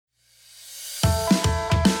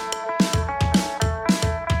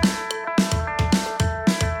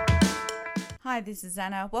Hi, this is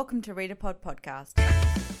Anna. Welcome to ReadAPod podcast.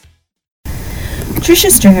 Tricia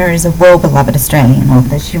Stringer is a well-beloved Australian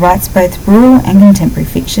author. She writes both rural and contemporary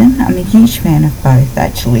fiction. I'm a huge fan of both,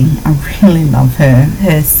 actually. I really love her.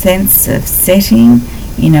 Her sense of setting,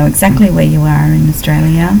 you know exactly where you are in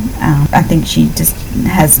Australia. I think she just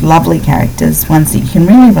has lovely characters, ones that you can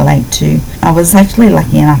really relate to. I was actually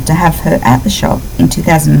lucky enough to have her at the shop in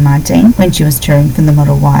 2019 when she was touring for The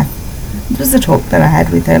Model Wife. It was a talk that I had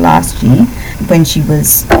with her last year when she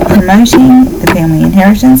was promoting The Family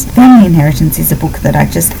Inheritance. Family Inheritance is a book that I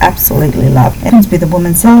just absolutely love. It ends with a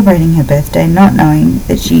woman celebrating her birthday, not knowing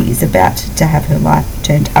that she is about to have her life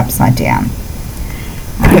turned upside down.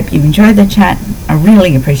 I hope you enjoyed the chat. I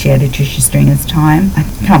really appreciated Tricia Stringer's time. I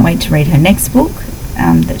can't wait to read her next book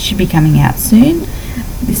that should be coming out soon.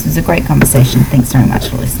 This was a great conversation. Thanks very much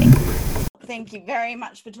for listening. Thank you very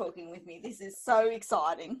much for talking with me. This is so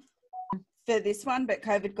exciting for this one, but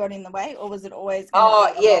COVID got in the way, or was it always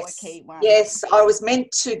going to be a lower key one? Yes, I was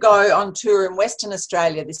meant to go on tour in Western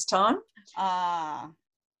Australia this time.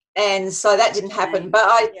 And so that didn't happen.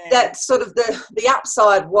 But that's sort of the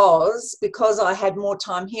upside was because I had more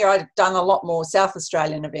time here, I'd done a lot more South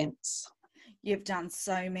Australian events. You've done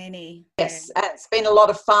so many. Yes, it's been a lot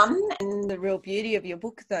of fun. And the real beauty of your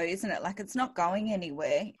book, though, isn't it? Like, it's not going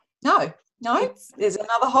anywhere. No, there's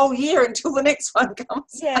another whole year until the next one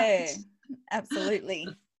comes. Yeah, absolutely.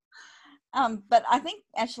 But I think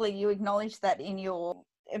actually you acknowledge that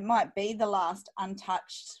it might be the last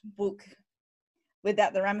untouched book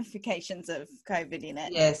without the ramifications of COVID in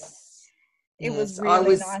it. Yes. It was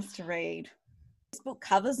really nice to read. This book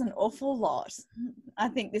covers an awful lot. I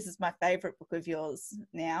think this is my favourite book of yours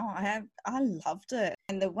now. I loved it.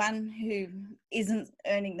 And the one who isn't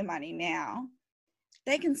earning the money now,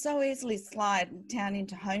 they can so easily slide down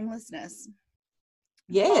into homelessness.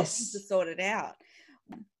 Yes. To sort it out.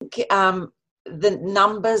 The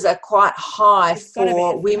numbers are quite high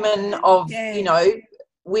for women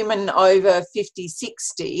women over 50,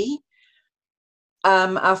 60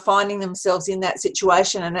 are finding themselves in that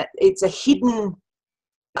situation, and it's a hidden,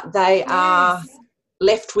 they are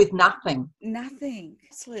left with nothing. Nothing.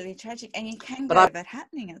 Absolutely tragic. And you can go that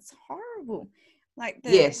happening. It's horrible. Like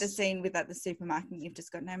the scene with at the supermarket, you've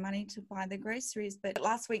just got no money to buy the groceries. But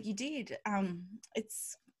last week you did.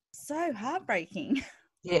 It's so heartbreaking.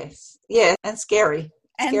 Yes. Yeah. And scary.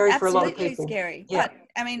 Scary for a lot of people. Absolutely scary. Yeah. But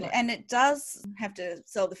I mean, and it does have to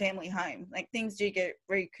sell the family home. Like, things do get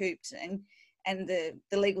recouped, and the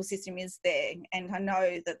legal system is there. And I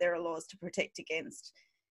know that there are laws to protect against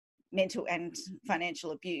mental and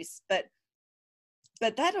financial abuse. But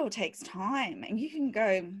that all takes time, and you can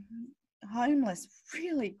go homeless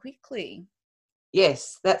really quickly.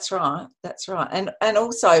 Yes, that's right. And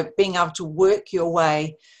also being able to work your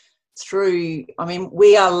way through. I mean,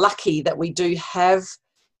 we are lucky that we do have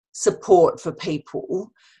support for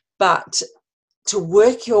people, but to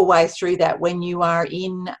work your way through that when you are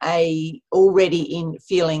already in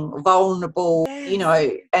feeling vulnerable,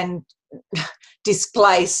 and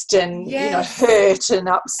displaced and hurt and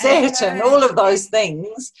upset and all of those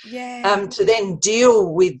things, to then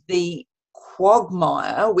deal with the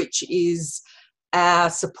quagmire which is our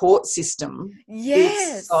support system.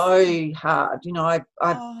 It's so hard.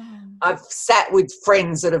 I've sat with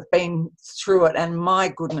friends that have been through it, and my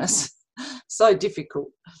goodness, so difficult.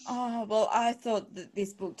 Oh, well, I thought that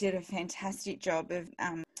this book did a fantastic job of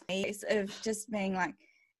just being like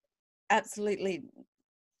absolutely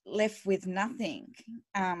left with nothing,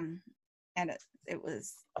 and it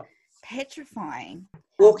was petrifying.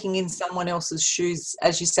 Walking in someone else's shoes,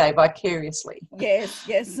 as you say, vicariously. Yes,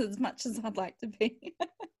 as much as I'd like to be.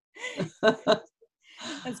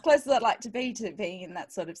 As close as I'd like to be in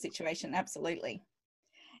that sort of situation, absolutely.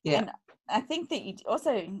 Yeah. And I think that you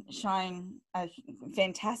also shine a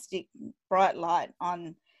fantastic bright light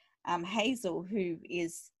on Hazel, who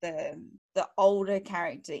is the older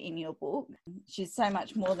character in your book. She's so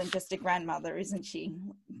much more than just a grandmother, isn't she?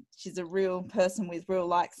 She's a real person with real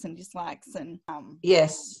likes and dislikes, and and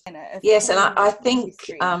I think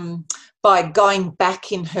by going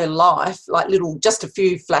back in her life, like just a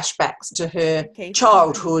few flashbacks to her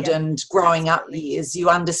childhood and growing up years, you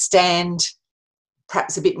understand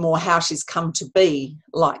perhaps a bit more how she's come to be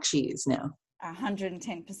like she is now.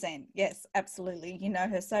 110%. Yes, absolutely. You know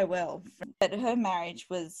her so well. But her marriage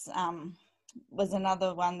was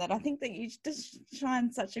another one that I think that you just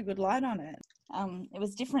shine such a good light on it. It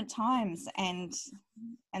was different times, and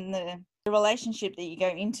the relationship that you go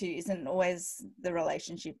into isn't always the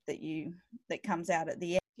relationship that comes out at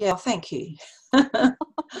the end. Yeah, thank you.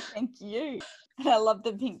 Thank you. And I love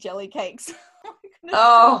the pink jelly cakes.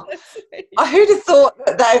 Oh, who'd have thought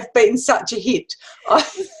that they've been such a hit?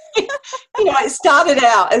 It started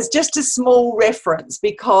out as just a small reference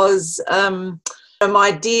because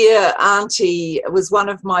my dear auntie was one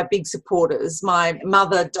of my big supporters. My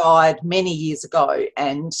mother died many years ago,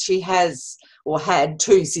 and she has or had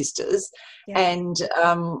two sisters, and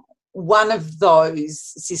one of those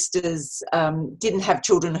sisters didn't have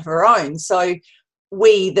children of her own, so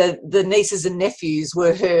we, the nieces and nephews,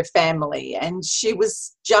 were her family, and she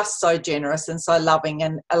was just so generous and so loving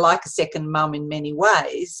and like a second mum in many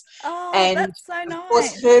ways. Oh, and that's so nice. Of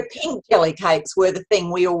course, her pink jelly cakes were the thing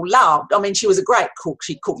we all loved. I mean, she was a great cook.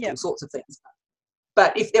 She cooked all sorts of things.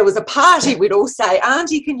 But if there was a party, we'd all say,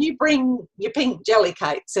 Auntie, can you bring your pink jelly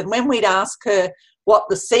cakes? And when we'd ask her what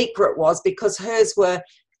the secret was, because hers were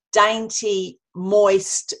dainty,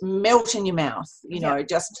 moist, melt in your mouth,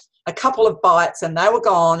 just a couple of bites and they were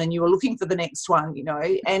gone and you were looking for the next one,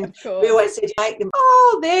 and we always said, make them,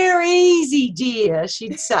 oh, they're easy, dear,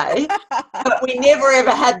 she'd say. But we never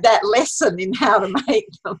ever had that lesson in how to make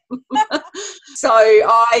them. So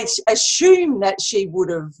I assume that she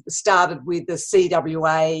would have started with the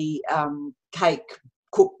CWA cake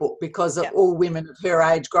cookbook, because of all women of her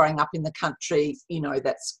age growing up in the country,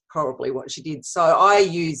 that's probably what she did. So I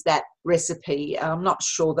use that recipe. I'm not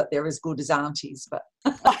sure that they're as good as Auntie's, but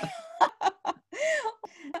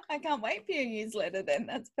I can't wait for your newsletter then.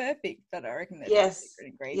 That's perfect. But I reckon there's secret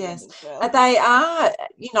ingredients as well. They are,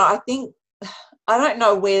 I think, I don't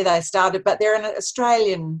know where they started, but they're an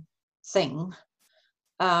Australian thing.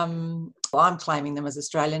 I'm claiming them as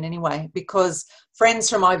Australian anyway, because friends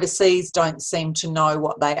from overseas don't seem to know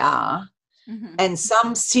what they are, and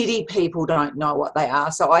some city people don't know what they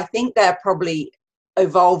are. So I think they're probably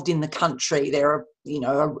evolved in the country. They're,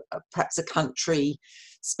 perhaps a country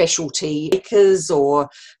specialty bakers, or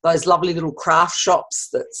those lovely little craft shops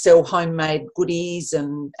that sell homemade goodies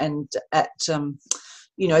and at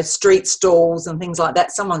street stalls and things like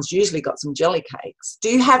that. Someone's usually got some jelly cakes. Do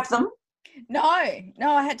you have them? No, I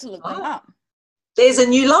had to look them up. There's a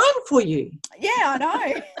new line for you. Yeah, I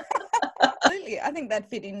know. Absolutely. I think that'd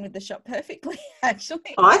fit in with the shop perfectly,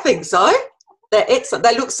 actually. I think so. They're excellent.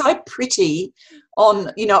 They look so pretty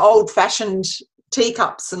on, old-fashioned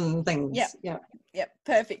teacups and things. Yep,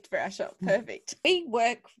 perfect for our shop, perfect. We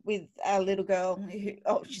work with our little girl who,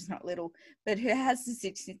 she's not little, but who has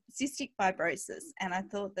cystic fibrosis, and I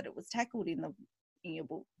thought that it was tackled in your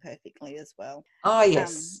book perfectly as well. Oh,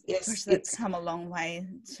 yes, yes. That's come a long way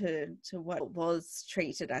to what was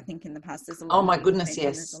treated, I think, in the past. There's a lot oh, my goodness,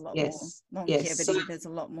 yes. There's a lot more longevity, there's a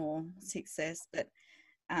lot more success, but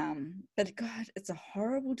God, it's a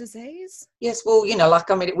horrible disease. Yes, well,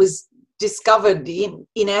 it was discovered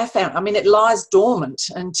in our family. It lies dormant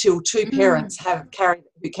until two parents who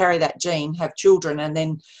carry that gene have children, and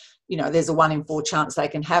then, there's a 1 in 4 chance they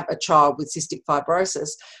can have a child with cystic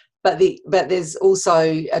fibrosis. But there's also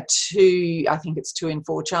a 2 in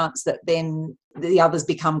 4 chance that then the others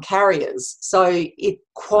become carriers. So it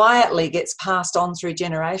quietly gets passed on through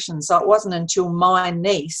generations. So it wasn't until my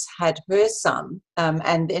niece had her son,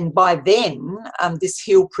 and then by then this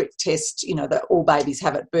heel prick test, that all babies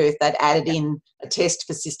have at birth, they'd added in a test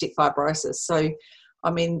for cystic fibrosis. So,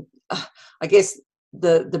 I guess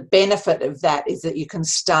the benefit of that is that you can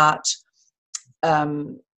start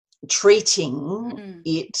treating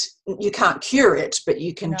it. You can't cure it, but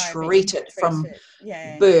you can treat it from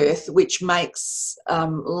birth, which makes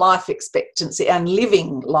life expectancy and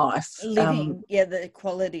living life, the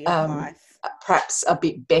quality of life, perhaps a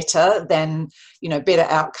bit better than, better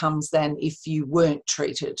outcomes than if you weren't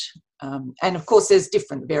treated. And of course there's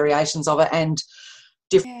different variations of it and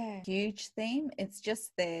different. Huge theme. It's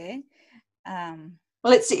just there.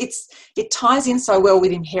 Well, it ties in so well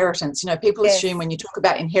with inheritance. People assume when you talk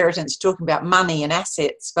about inheritance, you're talking about money and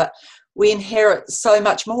assets, but we inherit so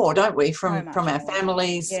much more, don't we, from our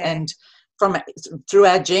families and through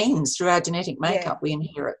our genes, through our genetic makeup, we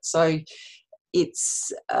inherit. So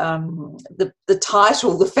it's the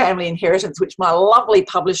title, The Family Inheritance, which my lovely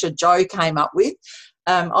publisher Jo came up with.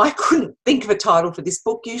 I couldn't think of a title for this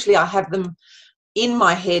book. Usually I have them in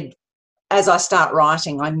my head as I start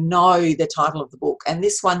writing. I know the title of the book, and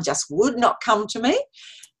this one just would not come to me.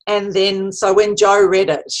 And then, so when Jo read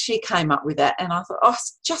it, she came up with that, and I thought,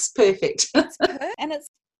 it's just perfect. And it's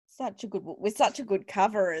such a good book with such a good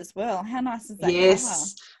cover as well. How nice is that cover?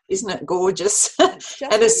 Yes, isn't it gorgeous?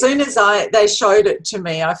 And as soon as they showed it to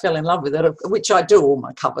me, I fell in love with it, which I do all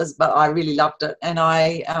my covers, but I really loved it. And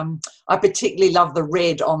I particularly love the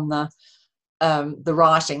red on the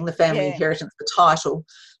writing, The Family Inheritance, the title.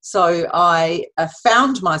 So I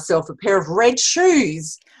found myself a pair of red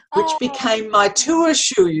shoes which became my tour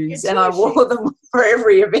shoes, and I wore shoes. them for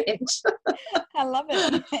every event. I love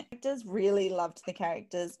it. Just really loved the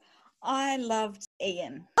characters. I loved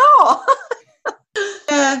Ian. Oh,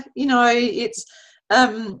 it's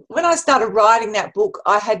when I started writing that book,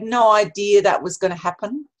 I had no idea that was going to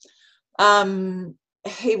happen.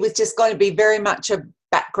 He was just going to be very much a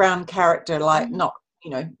background character, like not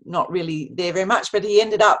really there very much, but he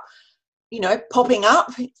ended up, popping up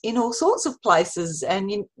in all sorts of places,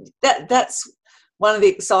 and that's one of the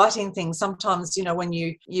exciting things sometimes, when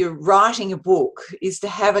you're writing a book, is to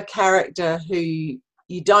have a character who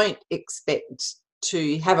you don't expect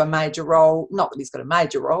to have a major role, not that he's got a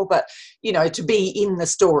major role, but, to be in the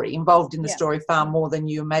story, involved in the story far more than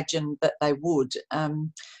you imagined that they would.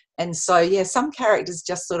 And so, some characters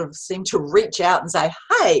just sort of seem to reach out and say,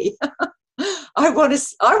 hey, I want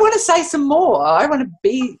to say some more. I want to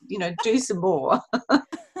be, do some more.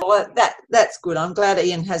 Well, that's good. I'm glad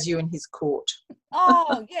Ian has you in his court.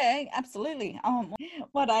 Oh, yeah, absolutely.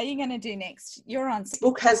 What are you going to do next? You're on. This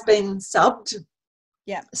book has been subbed.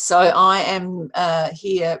 Yeah. So I am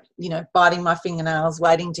here, biting my fingernails,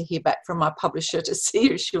 waiting to hear back from my publisher to see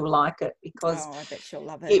if she'll like it, because I bet she'll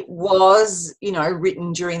love it. It was,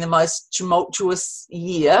 written during the most tumultuous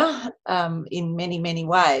year in many, many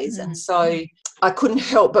ways. And so I couldn't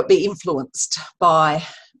help but be influenced by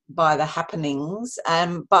the happenings,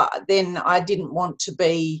 but then I didn't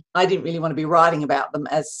really want to be writing about them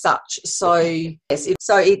as such. So yes,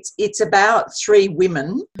 it's about three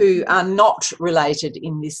women who are not related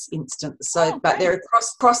in this instance. So, but they're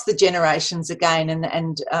across the generations again,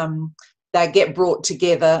 and they get brought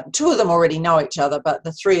together. Two of them already know each other, but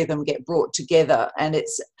the three of them get brought together, and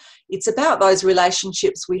it's about those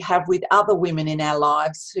relationships we have with other women in our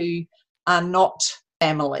lives who are not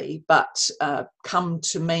family, but come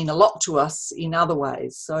to mean a lot to us in other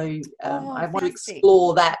ways. So I want to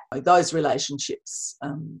explore those relationships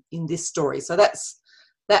in this story. So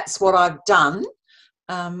that's what I've done.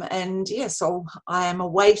 And yes, I am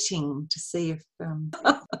awaiting to see if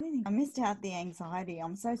I missed out the anxiety.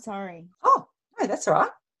 I'm so sorry. Oh, no, that's all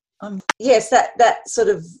right. Yes, that sort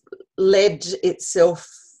of led itself,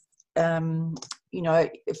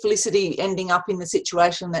 Felicity ending up in the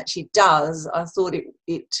situation that she does. I thought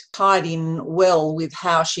it tied in well with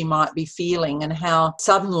how she might be feeling, and how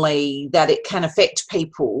suddenly that it can affect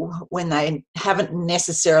people when they haven't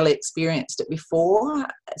necessarily experienced it before.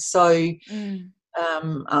 So in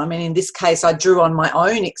this case, I drew on my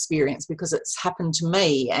own experience because it's happened to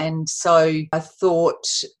me. And so I thought,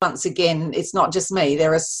 once again, it's not just me.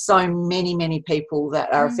 There are so many, many people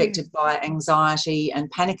that are affected by anxiety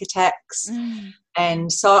and panic attacks.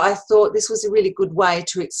 And so I thought this was a really good way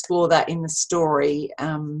to explore that in the story,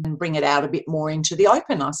 and bring it out a bit more into the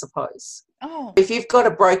open, I suppose. Oh. If you've got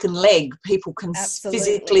a broken leg, people can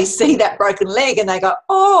physically see that broken leg, and they go,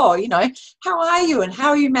 oh, how are you, and how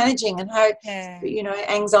are you managing, and how,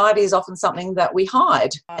 anxiety is often something that we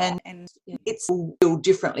hide, and it's feel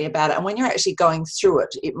differently about it. And when you're actually going through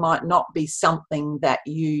it, it might not be something that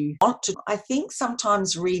you want to. I think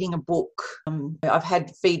sometimes reading a book, I've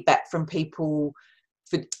had feedback from people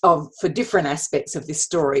for different aspects of this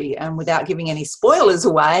story, and without giving any spoilers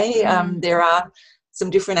away, there are some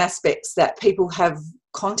different aspects that people have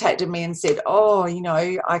contacted me and said, oh,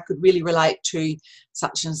 I could really relate to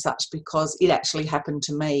such and such because it actually happened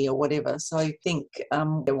to me, or whatever. So I think,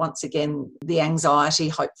 once again, the anxiety,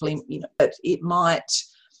 hopefully, it might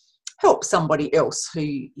help somebody else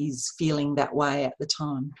who is feeling that way at the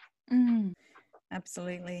time.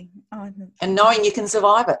 Absolutely. Oh, and knowing you can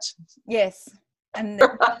survive it. Yes. And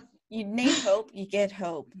you need help, you get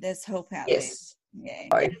help. There's help out there. Yeah,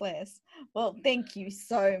 God bless. Well, thank you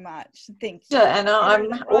so much. Thank you. Yeah, and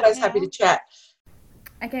I'm always happy to chat.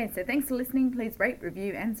 Okay, so thanks for listening. Please rate,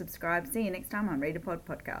 review and subscribe. See you next time on ReadAPod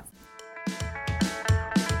Podcast.